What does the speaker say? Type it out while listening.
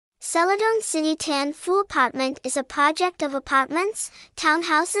Celadon City Tan Phu Apartment is a project of apartments,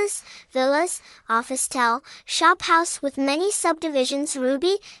 townhouses, villas, officetel, shop house with many subdivisions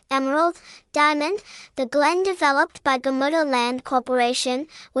Ruby, Emerald, Diamond, the Glen developed by Gamuda Land Corporation,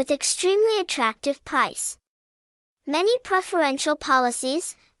 with extremely attractive price. Many preferential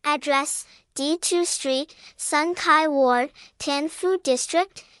policies, address, D2 Street, Sun Kai Ward, Tan Phu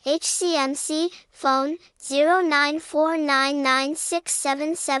District, HCMC, phone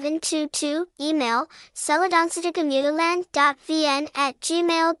 0949967722, email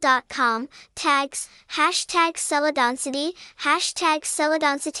celadonCityGamutaland.vn@gmail.com, tags, #CeladonCity,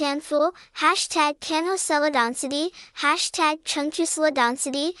 #CeladonCityTanPhu, #CanoCeladonCity,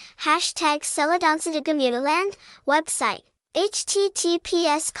 #CheongchuCeladonCity, #CeladonCityGamutaland, website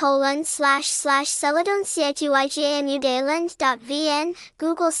https://celadonCityGamutaland.vn,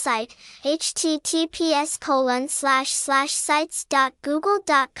 Google site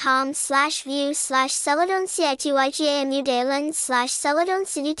https://sites.google.com/view/CeladonCityGamutaland/Celadon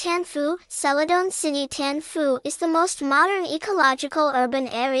City Tan Phu. Celadon City Tan Phu is the most modern ecological urban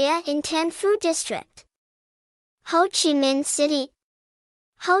area in Tan Phu District. Ho Chi Minh City.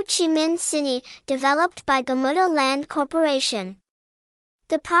 Ho Chi Minh City, developed by Gamuda Land Corporation.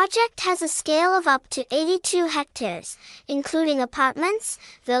 The project has a scale of up to 82 hectares, including apartments,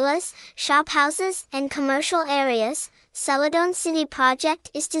 villas, shophouses, and commercial areas. Celadon City project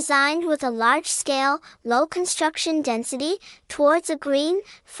is designed with a large-scale, low construction density, towards a green,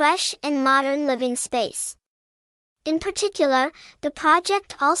 fresh, and modern living space. In particular, the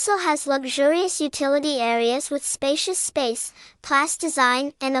project also has luxurious utility areas with spacious space, class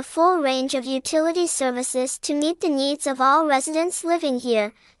design, and a full range of utility services to meet the needs of all residents living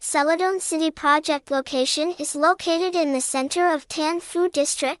here. Celadon City project location is located in the center of Tan Phu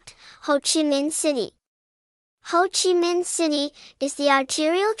District, Ho Chi Minh City. Ho Chi Minh City is the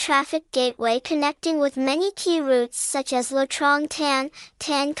arterial traffic gateway connecting with many key routes such as Lo Trong Tan,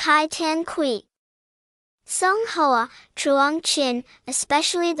 Tan Khai Tan Quy, Song Hoa, Truong Chin,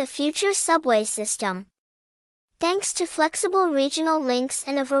 especially the future subway system. Thanks to flexible regional links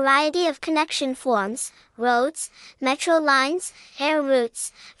and a variety of connection forms, roads, metro lines, air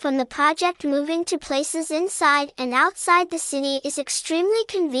routes, from the project moving to places inside and outside the city is extremely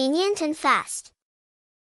convenient and fast.